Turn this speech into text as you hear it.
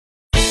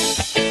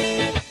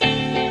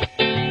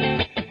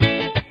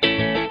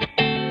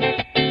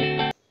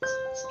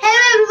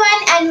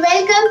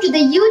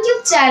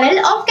YouTube channel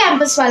of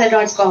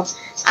campuswala.com.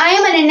 I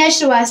am Ananya.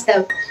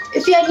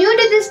 If you are new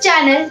to this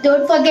channel,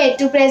 don't forget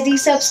to press the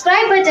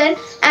subscribe button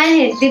and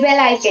hit the bell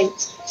icon.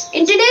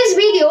 In today's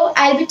video,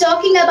 I'll be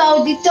talking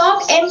about the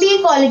top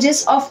MBA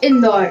colleges of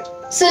Indore.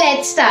 So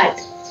let's start.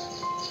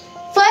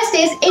 First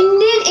is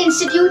Indian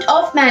Institute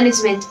of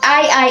Management,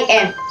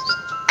 IIM.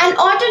 An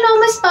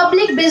autonomous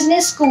public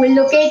business school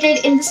located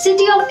in the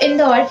city of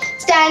Indore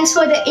stands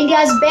for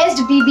India's best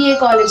BBA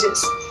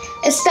colleges.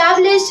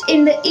 Established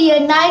in the year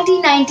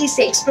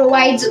 1996,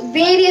 provides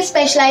various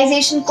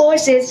specialization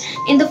courses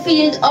in the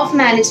field of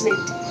management.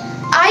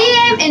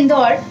 IIM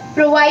Indore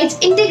provides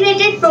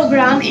integrated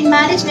program in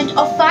management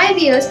of 5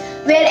 years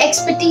where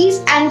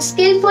expertise and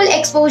skillful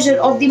exposure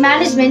of the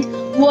management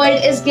world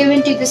is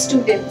given to the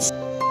students.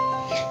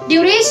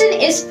 Duration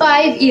is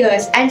 5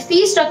 years and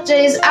fee structure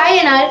is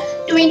INR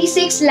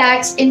 26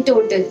 lakhs in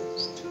total.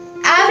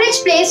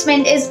 Average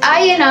placement is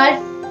INR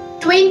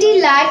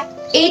 20 lakh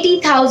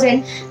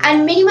 80,000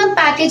 and minimum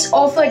package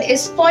offered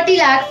is 40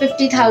 lakh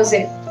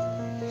 50,000.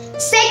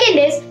 Second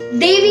is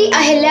Devi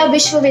Ahilya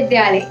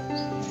Vishwavidhyalaya.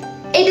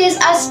 It is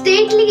a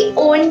stately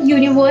owned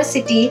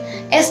university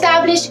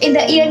established in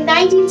the year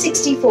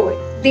 1964.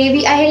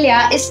 Devi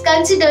Ahilya is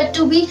considered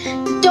to be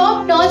the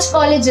top-notch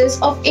colleges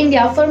of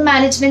India for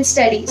management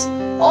studies.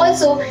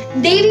 Also,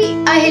 Devi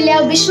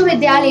Ahilya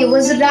Vishwavidhyalaya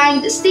was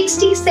ranked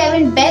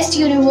 67th best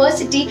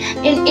university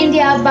in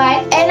India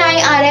by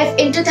NIRF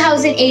in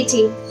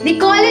 2018. The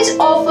college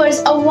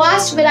offers a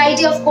vast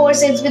variety of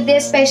courses with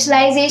their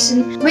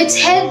specialization, which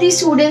help the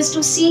students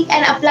to seek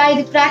and apply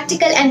the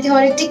practical and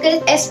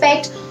theoretical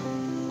aspect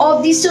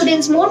of the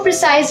students more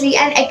precisely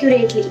and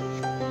accurately.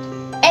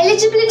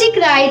 Eligibility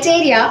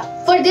criteria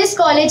for this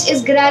college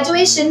is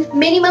graduation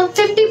minimum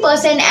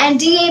 50% and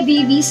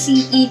DABB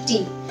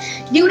CET.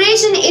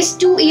 Duration is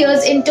 2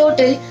 years in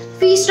total.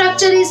 Fee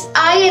structure is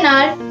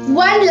INR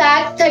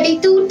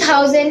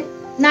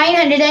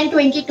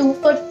 1,32,922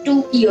 for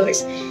 2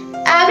 years.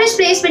 Average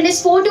placement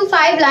is 4 to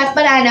 5 lakh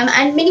per annum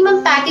and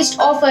minimum packaged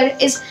offer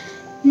is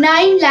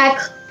 9 lakh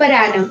per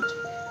annum.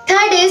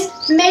 Third is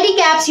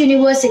Medi-Caps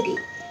University.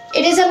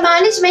 It is a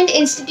management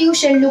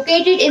institution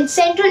located in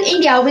central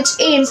India which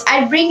aims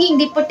at bringing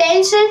the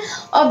potential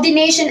of the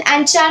nation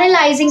and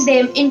channelizing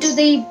them into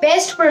the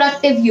best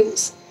productive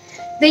use.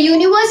 The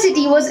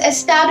university was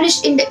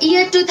established in the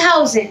year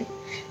 2000.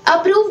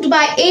 Approved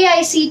by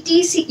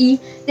AICTCE,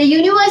 the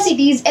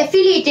university is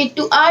affiliated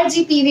to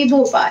RGPV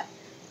Bhopal.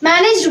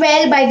 Managed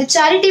well by the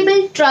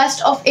Charitable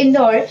Trust of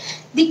Indore,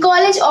 the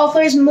college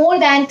offers more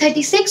than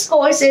 36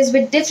 courses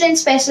with different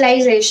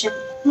specialization.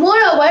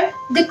 Moreover,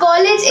 the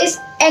college is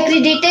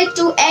accredited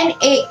to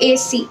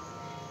NAAC.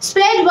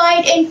 Spread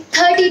wide in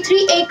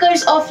 33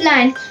 acres of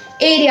land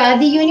area,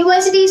 the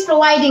university is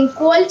providing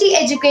quality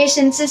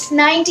education since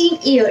 19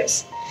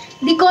 years.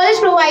 The college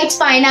provides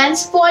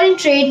finance, foreign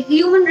trade,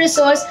 human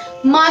resource,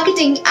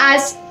 marketing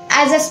as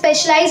a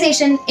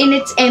specialization in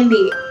its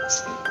MBA.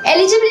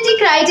 Eligibility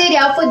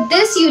criteria for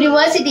this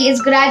university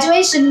is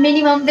graduation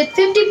minimum with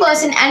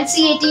 50% and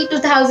CAT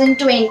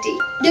 2020.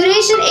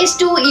 Duration is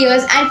 2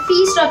 years and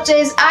fee structure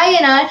is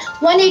INR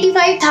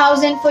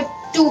 185,000 for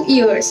 2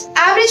 years.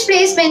 Average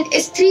placement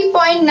is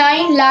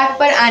 3.9 lakh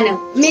per annum.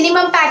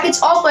 Minimum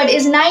package offered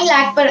is 9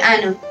 lakh per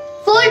annum.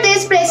 Fourth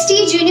is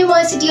Prestige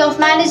University of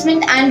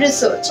Management and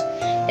Research.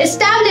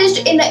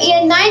 Established in the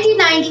year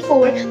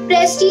 1994,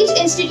 Prestige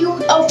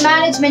Institute of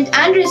Management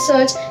and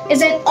Research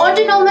is an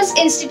autonomous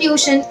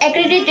institution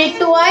accredited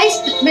twice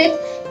with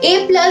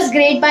A+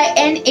 grade by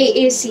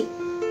NAAC.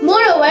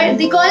 Moreover,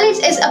 the college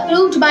is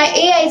approved by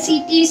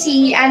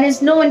AICTCE and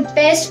is known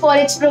best for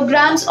its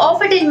programs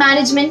offered in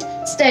management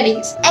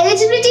studies.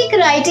 Eligibility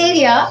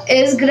criteria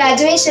is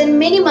graduation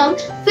minimum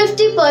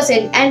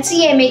 50% and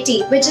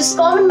CMAT, which is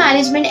Common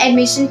Management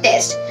Admission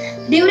Test.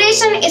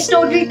 Duration is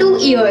total 2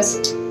 years.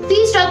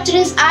 Fee structure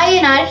is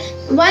INR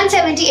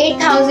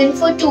 178,000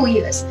 for 2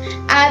 years.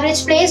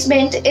 Average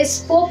placement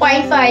is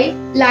 4.5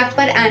 lakh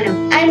per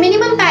annum and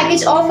minimum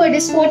package offered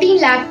is 14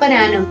 lakh per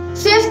annum.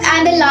 Fifth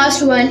and the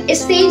last one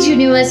is Sage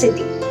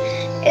University.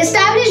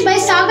 Established by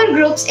Sagar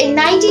Groups in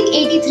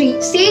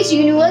 1983, Sage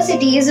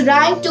University is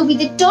ranked to be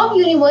the top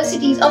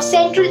universities of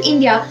Central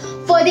India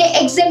for their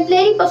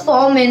exemplary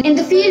performance in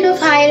the field of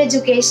higher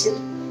education.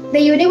 The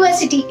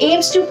university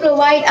aims to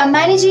provide a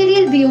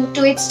managerial view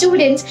to its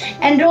students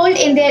enrolled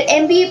in their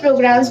MBA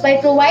programs by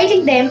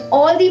providing them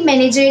all the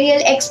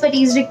managerial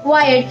expertise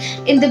required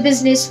in the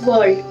business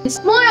world.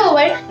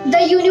 Moreover,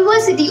 the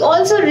university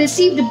also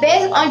received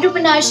Best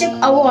Entrepreneurship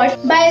Award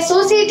by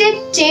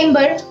Associated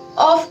Chamber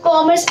of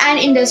Commerce and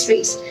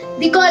Industries.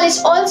 The college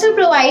also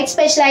provides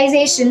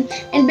specialization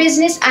in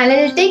business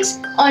analytics,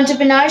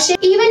 entrepreneurship,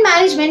 event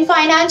management,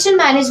 financial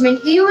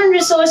management, human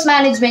resource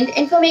management,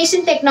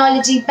 information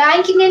technology,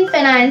 banking and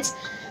finance,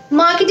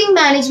 marketing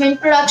management,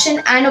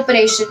 production and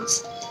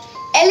operations.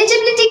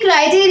 Eligibility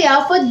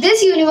criteria for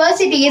this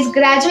university is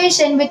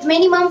graduation with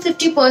minimum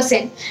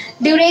 50%.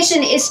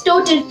 Duration is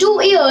total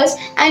 2 years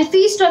and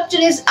fee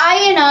structure is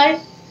INR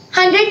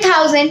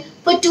 100,000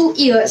 for 2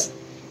 years.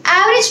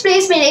 Average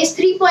placement is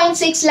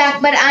 3.6 lakh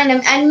per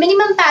annum and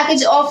minimum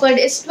package offered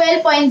is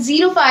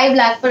 12.05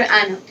 lakh per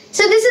annum.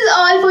 So this is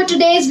all for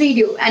today's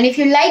video, and if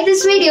you like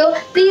this video,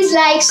 please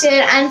like,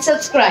 share and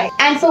subscribe.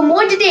 And for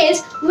more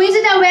details,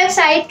 visit our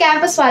website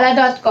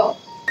campuswala.com.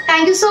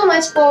 Thank you so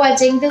much for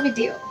watching the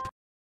video.